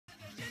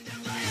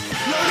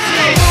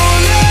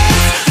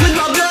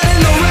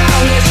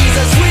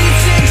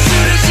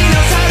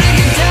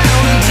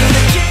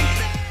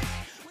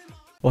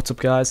What's up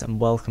guys, and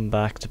welcome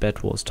back to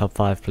Bedwars top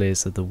 5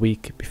 players of the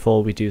week.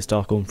 Before we do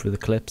start going through the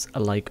clips, a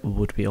like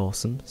would be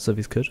awesome, so if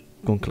you could,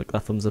 go and click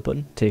that thumbs up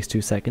button, takes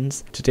 2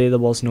 seconds. Today there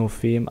was no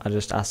theme, I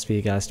just asked for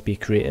you guys to be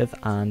creative,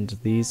 and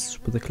these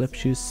were the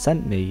clips you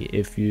sent me.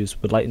 If you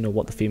would like to know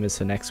what the theme is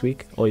for next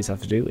week, all you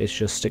have to do is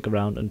just stick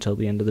around until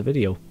the end of the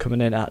video. Coming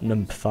in at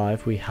number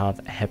 5 we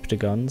have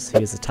Heptagons.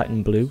 He is a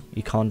Titan Blue.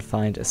 You can't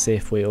find a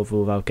safe way over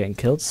without getting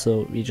killed,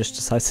 so he just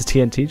decides to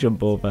TNT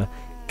jump over,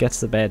 gets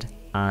the bed,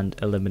 and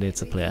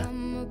eliminates a player.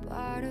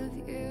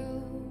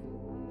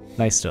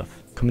 Nice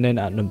stuff. Coming in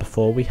at number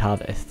 4 we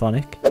have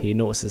Ethonic. He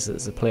notices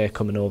there's a player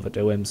coming over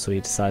to him, so he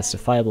decides to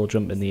fireball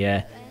jump in the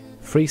air,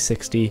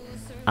 360,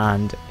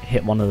 and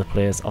hit one of the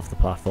players off the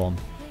platform.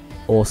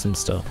 Awesome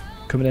stuff.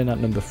 Coming in at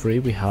number 3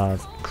 we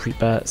have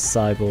Creeper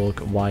Cyborg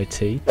YT.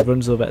 He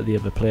runs over to the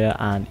other player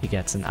and he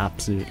gets an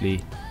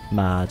absolutely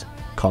mad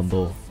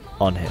combo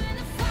on him.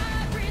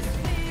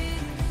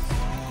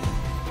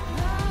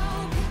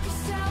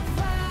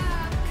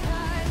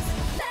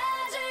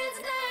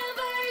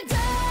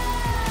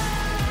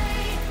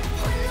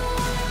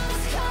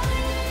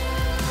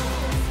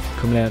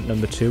 Coming in at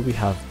number 2 we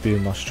have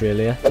Boom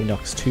Australia. He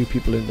knocks 2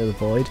 people into the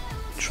void,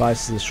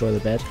 tries to destroy the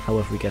bed,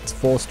 however he gets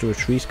forced to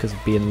retreat because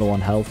of being low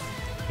on health.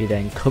 He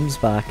then comes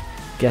back,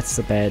 gets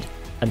the bed,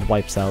 and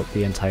wipes out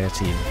the entire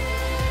team.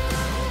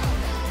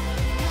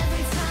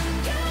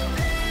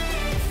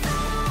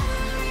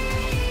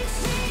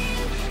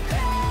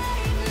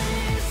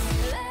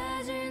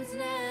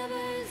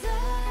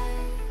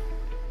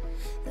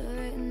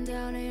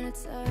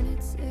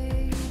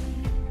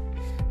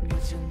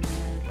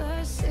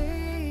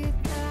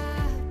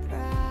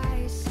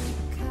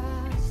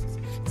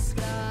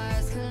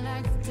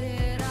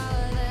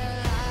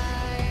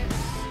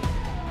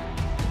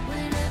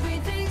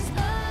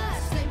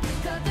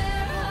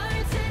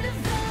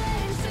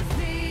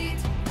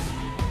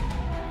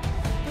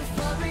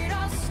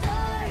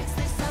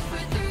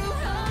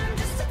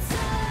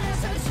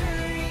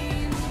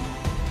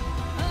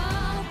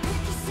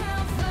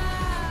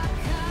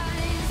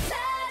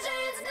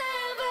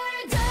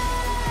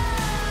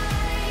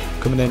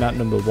 Coming in at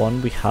number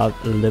 1 we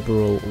have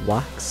Liberal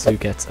Wax, who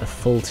gets a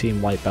full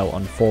team wipeout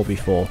on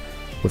 4v4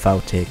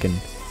 without taking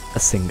a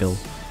single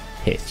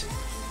hit.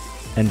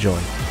 Enjoy.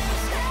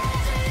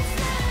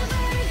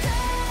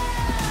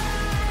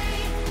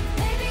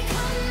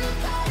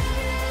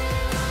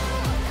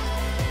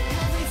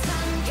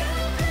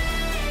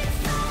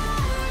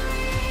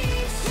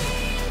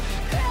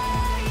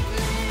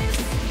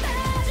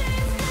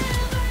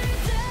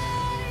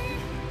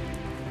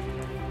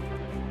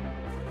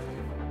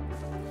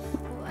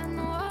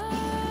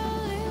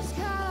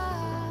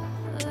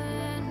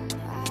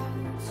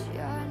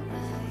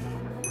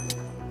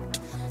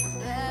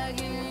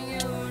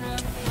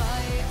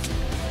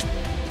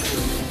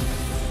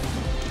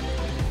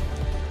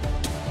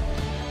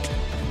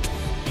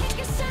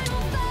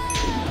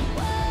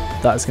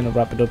 That is going to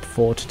wrap it up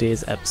for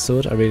today's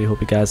episode. I really hope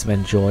you guys have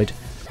enjoyed.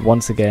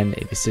 Once again,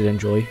 if you did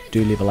enjoy,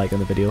 do leave a like on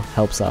the video,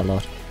 helps out a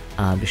lot.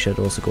 And be sure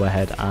to also go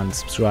ahead and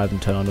subscribe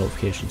and turn on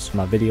notifications for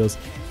my videos.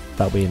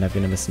 That way you're never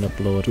going to miss an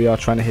upload. We are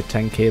trying to hit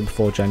 10k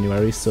before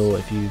January, so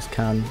if you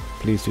can,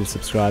 please do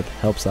subscribe,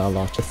 helps out a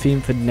lot. The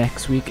theme for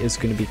next week is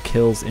going to be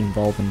kills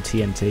involving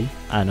TNT.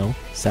 I know,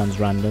 sounds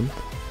random.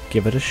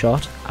 Give it a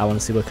shot. I want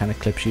to see what kind of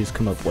clips you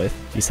come up with.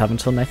 You have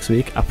until next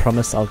week. I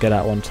promise I'll get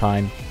out on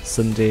time.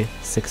 Sunday,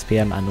 6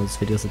 PM. I know this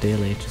video's a day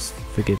late. Just